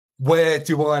Where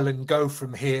do Ireland go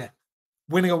from here?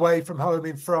 Winning away from home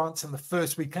in France on the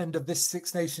first weekend of this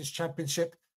Six Nations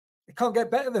Championship. It can't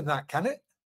get better than that, can it?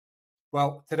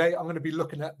 Well, today I'm going to be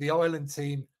looking at the Ireland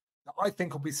team that I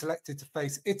think will be selected to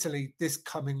face Italy this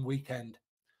coming weekend.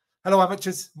 Hello,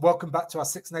 amateurs. Welcome back to our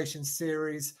Six Nations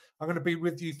series. I'm going to be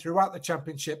with you throughout the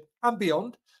championship and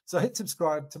beyond. So hit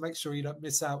subscribe to make sure you don't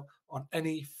miss out on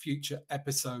any future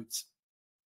episodes.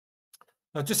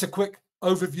 Now, just a quick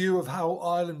overview of how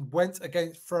Ireland went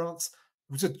against France.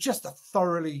 It was just a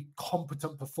thoroughly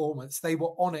competent performance. They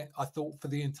were on it, I thought, for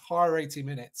the entire 80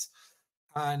 minutes.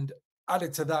 And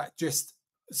added to that, just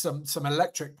some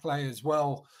electric play as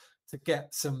well to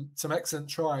get some excellent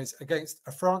tries against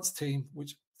a France team,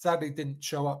 which sadly didn't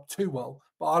show up too well.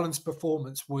 But Ireland's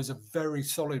performance was a very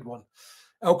solid one.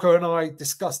 Elko and I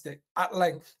discussed it at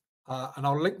length, and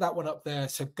I'll link that one up there.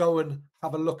 So go and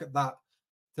have a look at that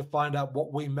to find out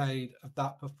what we made of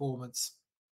that performance.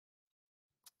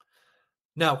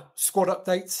 Now, squad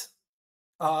updates.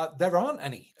 There aren't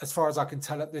any, as far as I can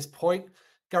tell at this point.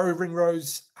 Gary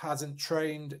Ringrose hasn't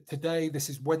trained today. This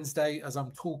is Wednesday as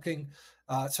I'm talking.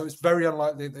 So it's very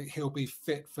unlikely that he'll be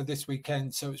fit for this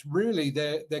weekend. So it's really,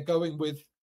 they're going with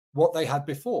what they had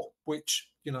before, which,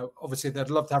 you know, obviously they'd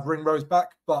love to have Ringrose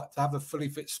back, but to have a fully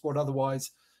fit squad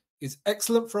otherwise is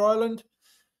excellent for Ireland.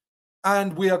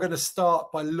 And we are going to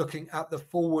start by looking at the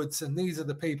forwards. And these are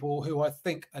the people who I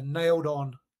think are nailed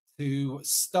on to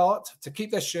start, to keep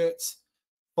their shirts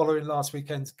following last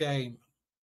weekend's game.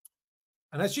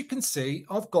 And as you can see,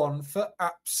 I've gone for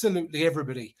absolutely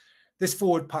everybody. This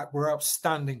forward pack were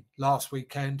outstanding last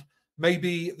weekend.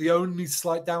 Maybe the only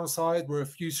slight downside were a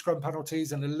few scrum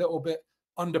penalties and a little bit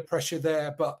under pressure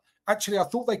there. But actually, I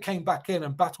thought they came back in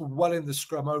and battled well in the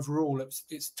scrum overall.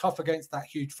 It's tough against that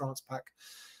huge France pack.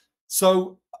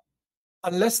 So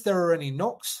unless there are any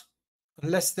knocks,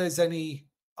 unless there's any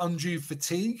undue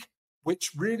fatigue,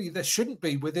 which really there shouldn't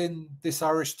be within this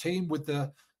Irish team with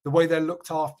the way they're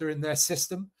looked after in their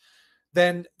system,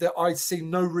 then I see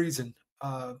no reason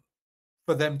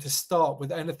for them to start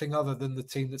with anything other than the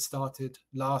team that started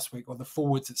last week, or the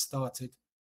forwards that started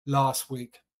last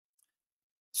week.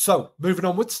 So moving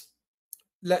onwards,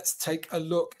 let's take a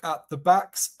look at the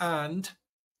backs, and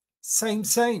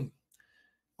same.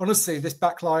 Honestly, this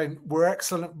back line were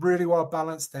excellent, really well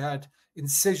balanced. They had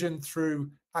incision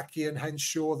through Hackey and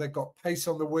Henshaw. They got pace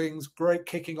on the wings, great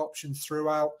kicking options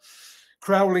throughout.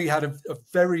 Crowley had a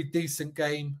very decent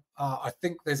game. I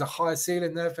think there's a higher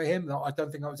ceiling there for him. I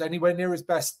don't think I was anywhere near his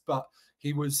best, but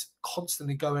he was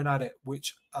constantly going at it,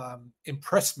 which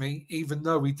impressed me, even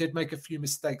though he did make a few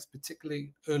mistakes,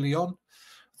 particularly early on.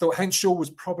 I thought Henshaw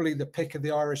was probably the pick of the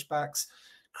Irish backs,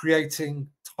 creating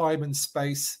time and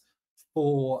space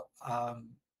for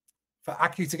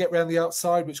Aki to get around the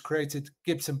outside, which created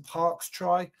Gibson Park's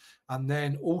try, and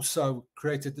then also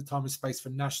created the time and space for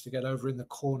Nash to get over in the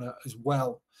corner as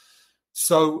well.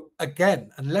 So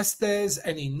again, unless there's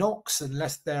any knocks,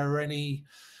 unless there are any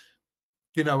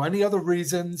other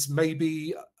reasons,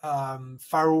 maybe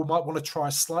Farrell might want to try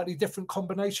a slightly different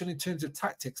combination in terms of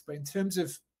tactics, but in terms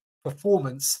of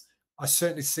performance, I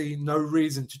certainly see no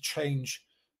reason to change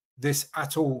this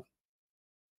at all.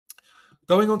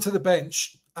 Going onto the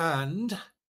bench, and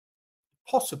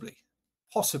possibly,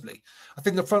 I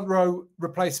think the front row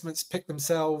replacements pick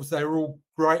themselves. They're all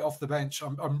great off the bench.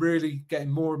 I'm really getting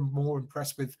more and more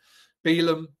impressed with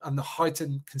Beelum and the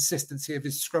heightened consistency of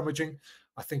his scrummaging.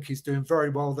 I think he's doing very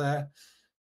well there.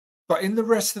 But in the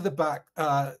rest of the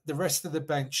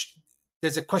bench,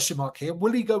 there's a question mark here.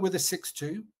 Will he go with a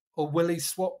 6-2 or will he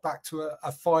swap back to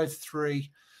a 5-3?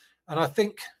 And I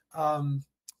think,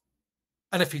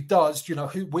 and if he does,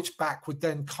 which back would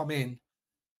then come in?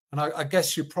 And I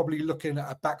guess you're probably looking at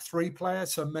a back three player,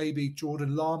 so maybe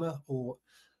Jordan Lama or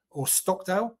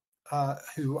Stockdale,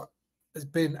 who has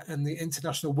been in the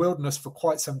international wilderness for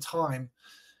quite some time.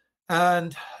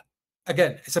 And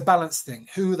again, it's a balance thing.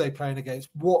 Who are they playing against?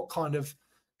 What kind of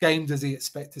game does he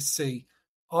expect to see?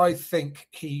 I think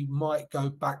he might go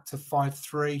back to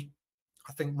 5-3.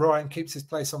 I think Ryan keeps his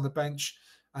place on the bench,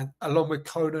 and along with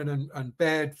Conan and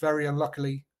Baird, very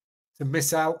unluckily to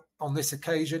miss out on this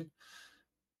occasion.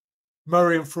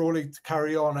 Murray and Frawley to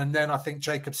carry on, and then I think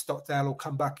Jacob Stockdale will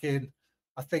come back in.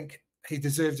 I think he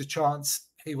deserves a chance.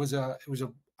 He was a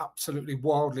absolutely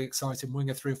wildly exciting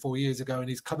winger 3 or 4 years ago, and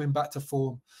he's coming back to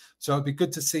form. So it'd be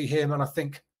good to see him, and I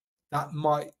think that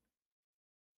might,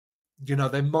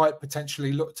 they might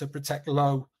potentially look to protect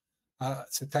Lowe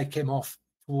to take him off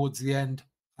towards the end,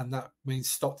 and that means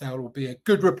Stockdale will be a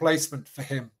good replacement for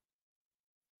him.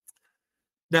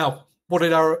 Now, what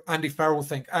did our Andy Farrell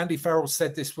think? Andy Farrell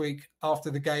said this week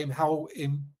after the game how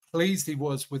pleased he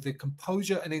was with the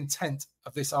composure and intent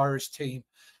of this Irish team.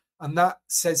 And that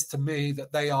says to me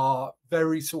that they are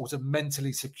very sort of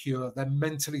mentally secure. They're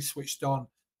mentally switched on.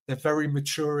 They're very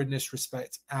mature in this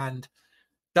respect. And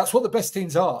that's what the best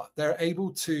teams are. They're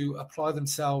able to apply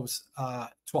themselves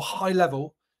to a high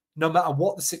level, no matter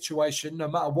what the situation, no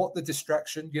matter what the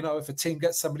distraction. You know, if a team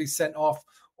gets somebody sent off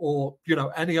or, you know,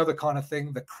 any other kind of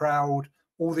thing, the crowd,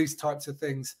 all these types of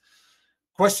things.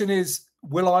 Question is,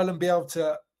 will Ireland be able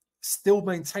to still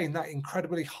maintain that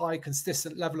incredibly high,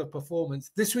 consistent level of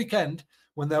performance this weekend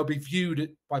when they'll be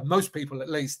viewed, by most people at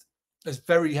least, as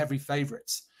very heavy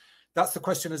favourites? That's the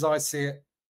question as I see it.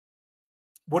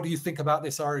 What do you think about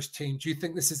this Irish team? Do you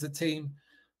think this is the team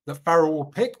that Farrell will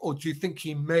pick, or do you think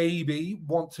he maybe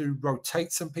want to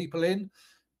rotate some people in,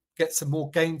 get some more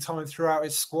game time throughout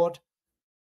his squad?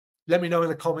 Let me know in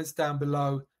the comments down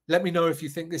below. Let me know if you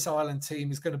think this Ireland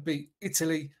team is going to beat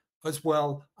Italy as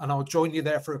well, and I'll join you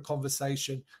there for a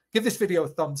conversation. Give this video a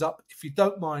thumbs up if you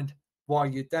don't mind while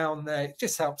you're down there. It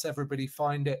just helps everybody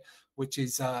find it, which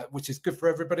is good for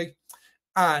everybody.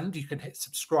 And you can hit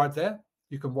subscribe there.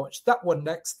 You can watch that one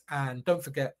next, and don't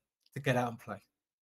forget to get out and play.